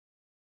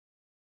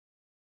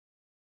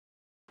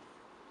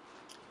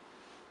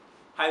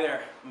Hi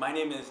there, my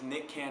name is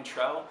Nick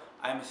Cantrell.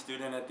 I'm a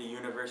student at the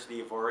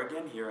University of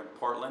Oregon here in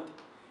Portland,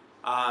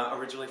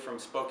 originally from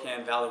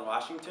Spokane Valley,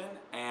 Washington,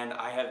 and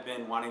I have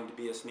been wanting to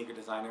be a sneaker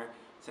designer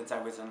since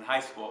I was in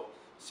high school.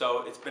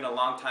 So it's been a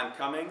long time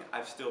coming.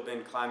 I've still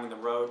been climbing the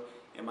road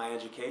in my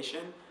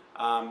education,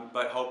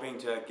 but hoping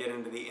to get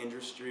into the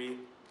industry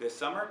this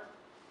summer.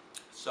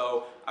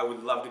 So I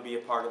would love to be a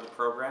part of the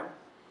program.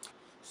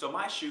 So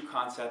my shoe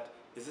concept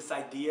is this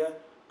idea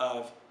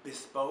of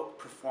bespoke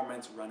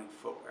performance running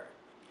footwear.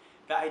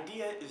 The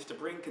idea is to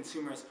bring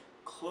consumers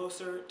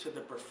closer to the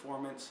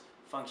performance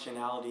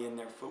functionality in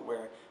their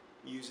footwear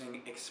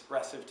using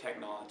expressive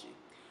technology.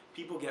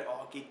 People get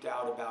all geeked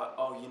out about,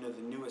 oh, you know,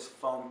 the newest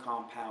foam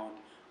compound,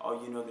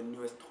 oh, you know, the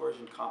newest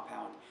torsion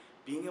compound.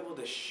 Being able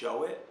to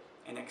show it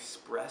and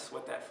express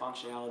what that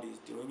functionality is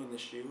doing in the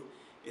shoe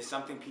is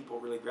something people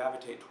really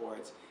gravitate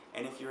towards.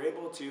 And if you're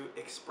able to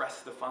express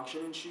the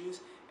function in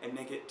shoes and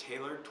make it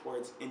tailored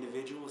towards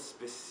individual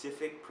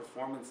specific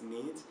performance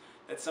needs,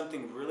 that's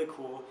something really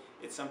cool.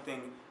 It's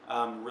something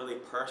really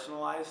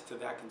personalized to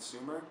that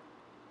consumer,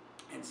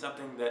 and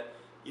something that,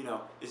 you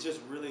know, is just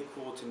really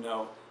cool to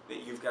know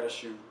that you've got a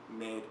shoe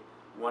made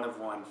one of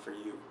one for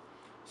you.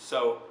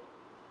 So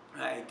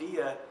the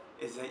idea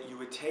is that you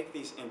would take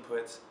these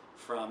inputs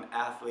from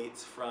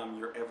athletes, from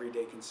your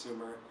everyday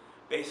consumer,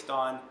 based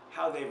on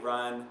how they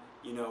run,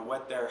 you know,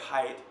 what their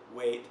height,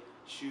 weight,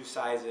 shoe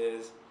size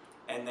is,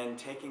 and then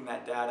taking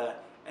that data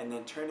and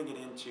then turning it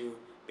into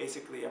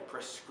basically a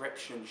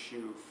prescription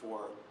shoe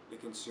for the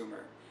consumer.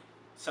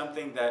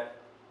 Something that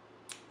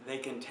they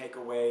can take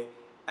away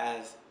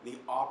as the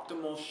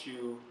optimal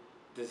shoe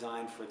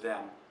designed for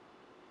them.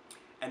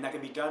 And that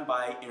can be done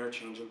by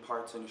interchanging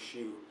parts in a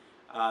shoe,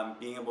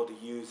 being able to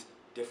use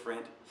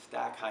different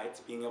stack heights,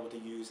 being able to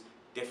use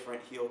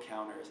different heel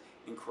counters,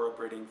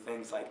 incorporating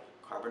things like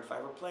carbon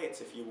fiber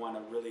plates if you want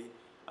a really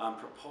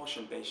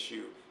propulsion-based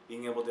shoe,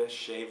 being able to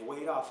shave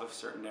weight off of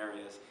certain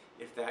areas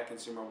if that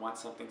consumer wants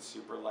something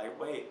super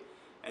lightweight,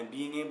 and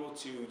being able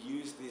to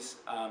use this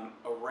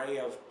array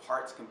of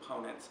parts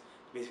components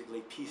to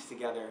basically piece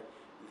together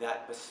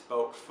that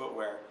bespoke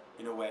footwear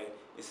in a way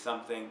is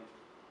something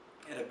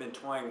that I've been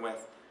toying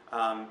with,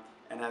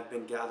 and I've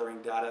been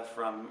gathering data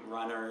from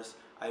runners.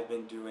 I've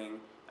been doing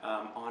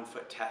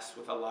on-foot tests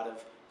with a lot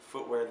of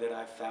footwear that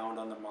I've found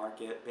on the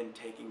market, been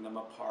taking them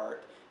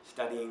apart,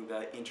 studying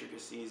the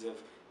intricacies of,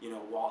 you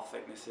know, wall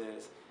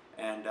thicknesses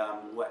and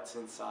what's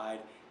inside,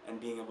 and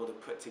being able to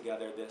put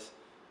together this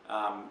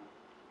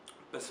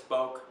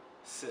bespoke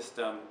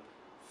system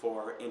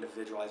for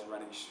individualized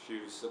running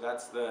shoes. So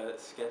that's the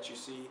sketch you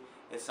see.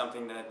 It's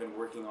something that I've been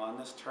working on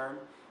this term.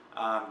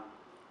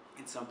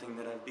 It's something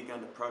that I've begun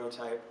to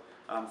prototype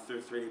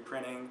through 3D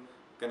printing. I'm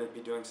going to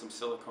be doing some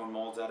silicone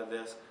molds out of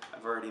this.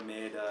 I've already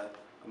made a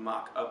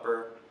mock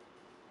upper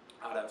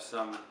out of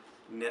some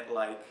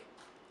knit-like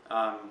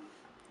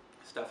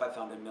stuff I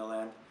found in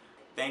Milan.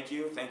 Thank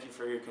you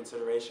for your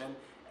consideration,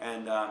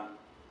 and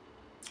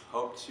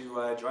hope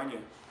to join you.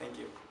 Thank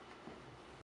you.